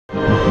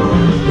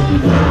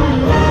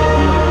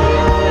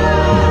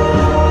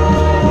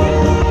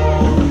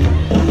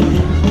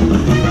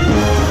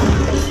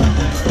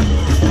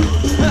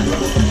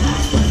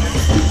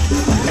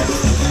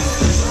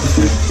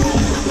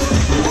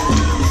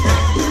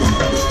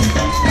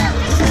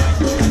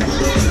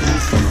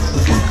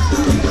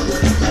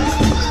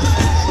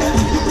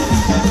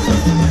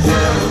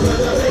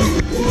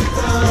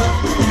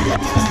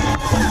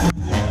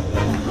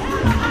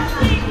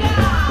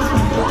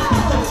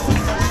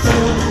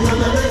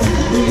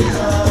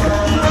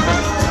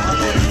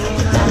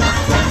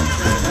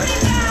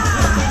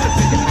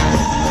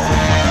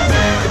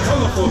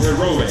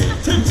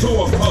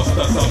rhino across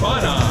the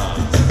savannah.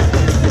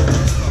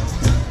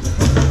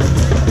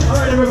 All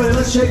right, everybody,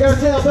 let's shake our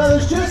tail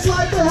feathers just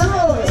like the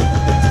heroic.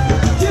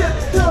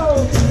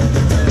 Tiptoe,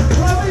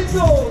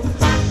 flamingo.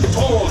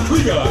 Tall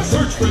twiga,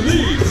 search for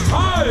leaves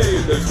high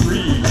in the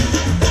tree.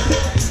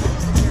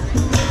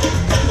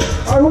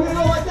 All right, we're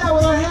gonna go like that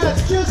with our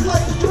hands, just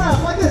like the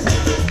giraffe, like this.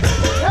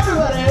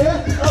 Everybody,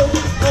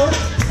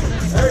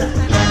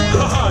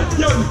 Haha,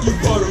 Yankee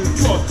bottom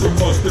trots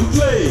across the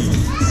plains.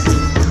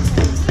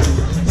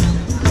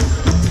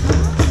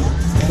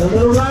 The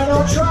little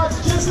rhino trots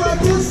just like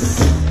this.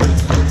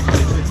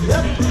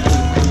 Yep.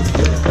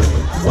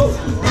 Whoa.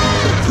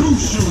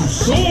 Cushu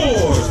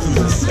soars to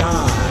the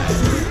sky.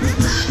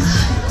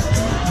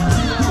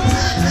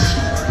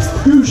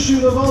 Gushu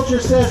the vulture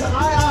says,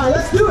 aye, aye,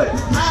 let's do it.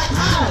 Aye,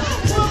 aye,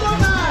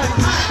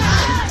 119.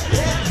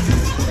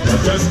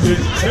 Majestic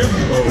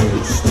tempo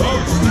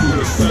stomps through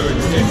the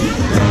Serengeti.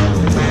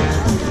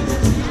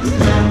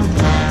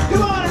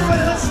 Come on,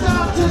 everybody, let's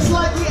stop just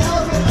like the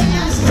elephant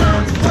is.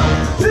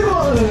 Come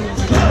on.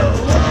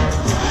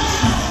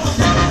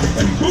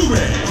 And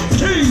Boomy,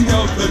 king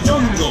of the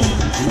jungle,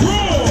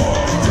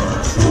 roar!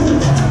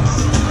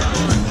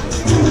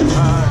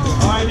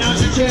 All right, now's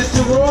your chance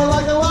to roar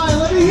like a lion.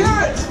 Let me hear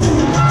it.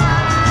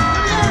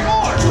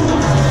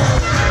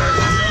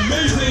 The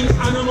amazing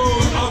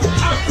animals of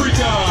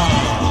Africa!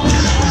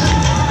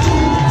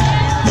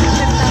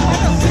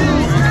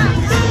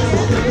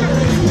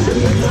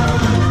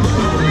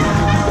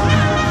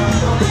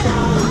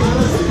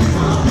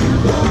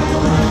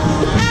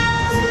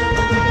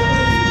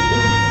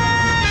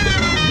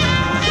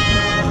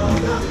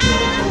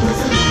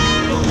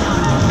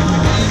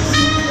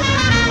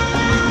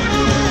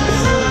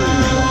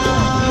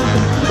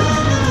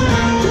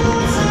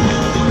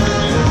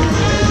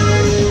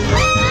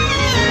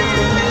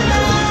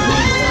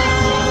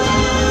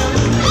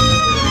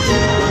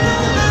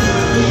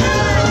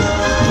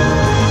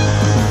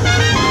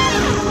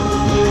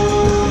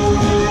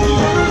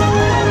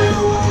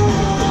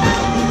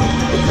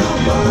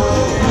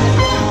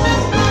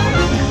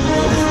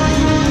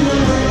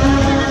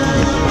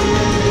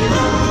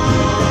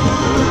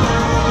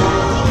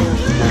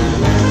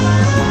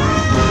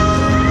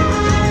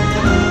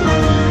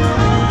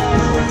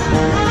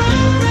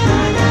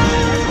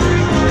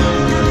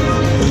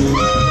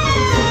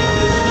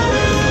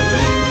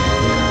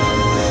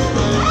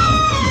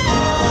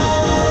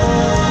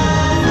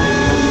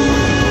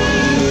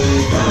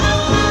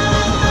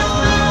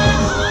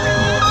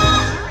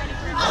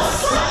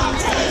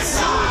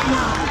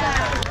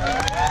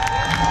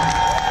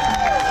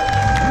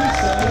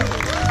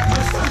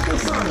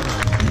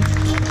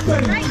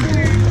 Right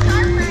there.